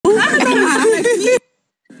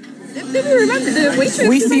remember the waitress.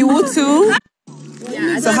 We see you too.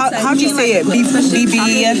 Yeah, so how do you say it?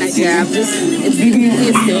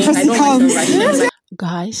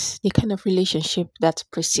 Guys, the kind of relationship that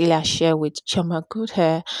Priscilla shared with Chioma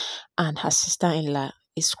Goodhair and her sister-in-law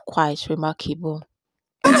is quite remarkable.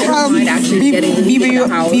 I don't mind actually getting the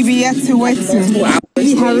house. Bibi Harusi.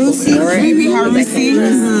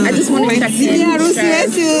 I just want to check Bibi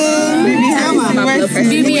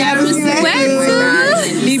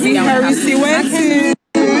Harusi. Bibi Harusi.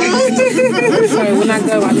 Sorry, when I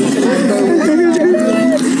go, I need to go.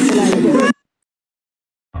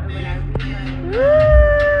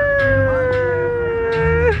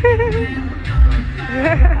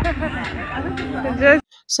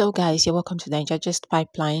 So guys, you're welcome to the Digest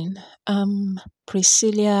Pipeline.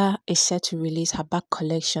 Priscilla is set to release her bag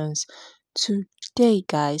collections today,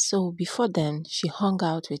 guys. So before then, she hung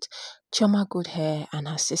out with Chioma Goodhair and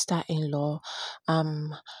her sister-in-law,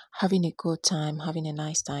 having a good time, having a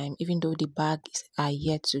nice time. Even though the bags are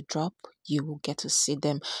yet to drop, you will get to see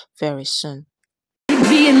them very soon.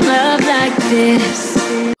 Be in love like this.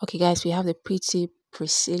 Okay, guys, we have the pretty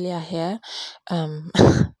Priscilla here.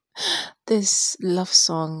 This love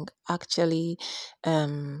song actually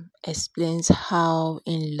explains how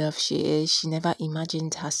in love she is. She never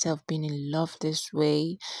imagined herself being in love this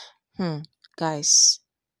way. Guys,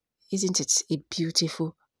 isn't it a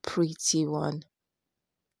beautiful, pretty one?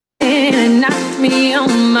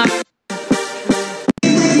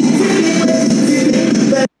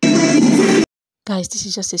 Guys, this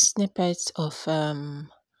is just a snippet of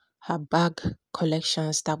her bag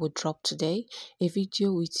collections that will drop today. A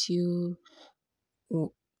video with you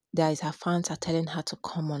guys, her fans are telling her to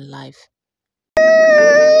come on live.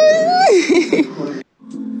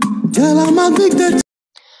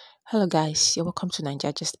 Hello guys, you're welcome to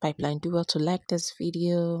Digest Pipeline. Do well to like this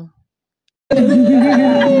video.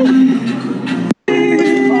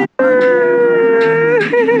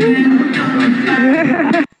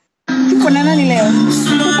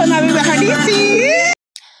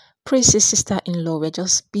 Pris's sister-in-law were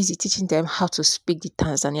just busy teaching them how to speak the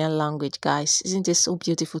Tanzanian language, guys. Isn't this so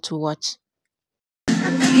beautiful to watch?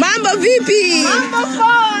 Mambo VP! Mambo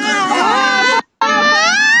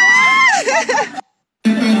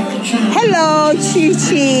Hello,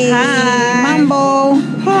 Chichi. Hi. Mambo.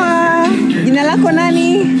 Poa. Jina lako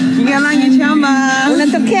nani? Jina langu Chioma.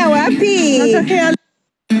 Unatokea wapi? Unatokea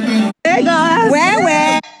Lagos.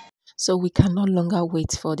 Wewe. So we can no longer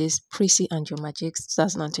wait for this Prissy and Chioma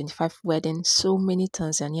 2025 wedding. So many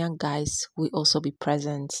Tanzanian guys will also be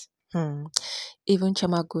present. Even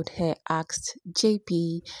Chioma Goodhair asked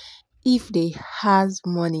JP if they has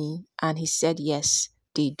money, and he said yes,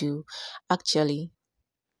 they do. Actually,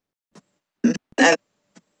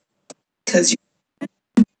 Because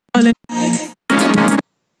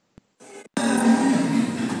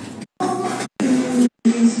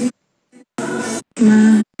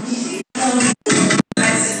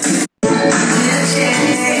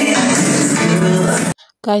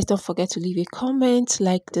guys, don't forget to leave a comment,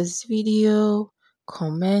 like this video,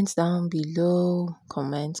 comment down below,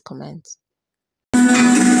 comment.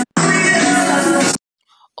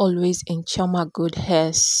 Always in Chioma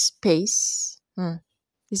Goodhair space.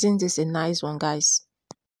 Isn't this a nice one, guys?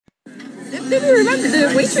 We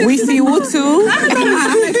see you too.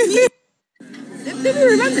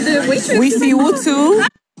 We see you too.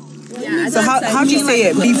 Yeah, so how do you say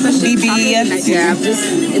it? Bibi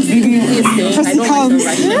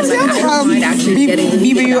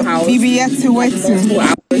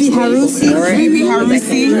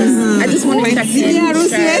Harusi. I just want to check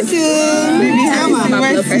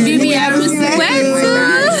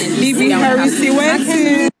Bibi Harusi.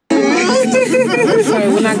 Sorry,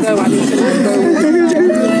 when I go, I need to go.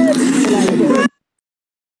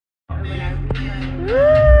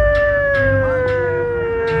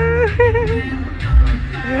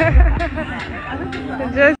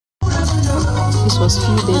 This was a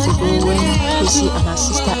few days ago when Prissy and her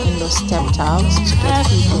sister-in-law stepped out to get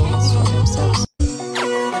few things for themselves.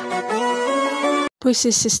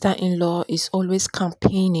 Prissy's sister-in-law is always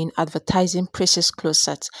campaigning, advertising Prissy's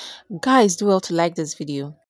closet. Guys, do well to like this video.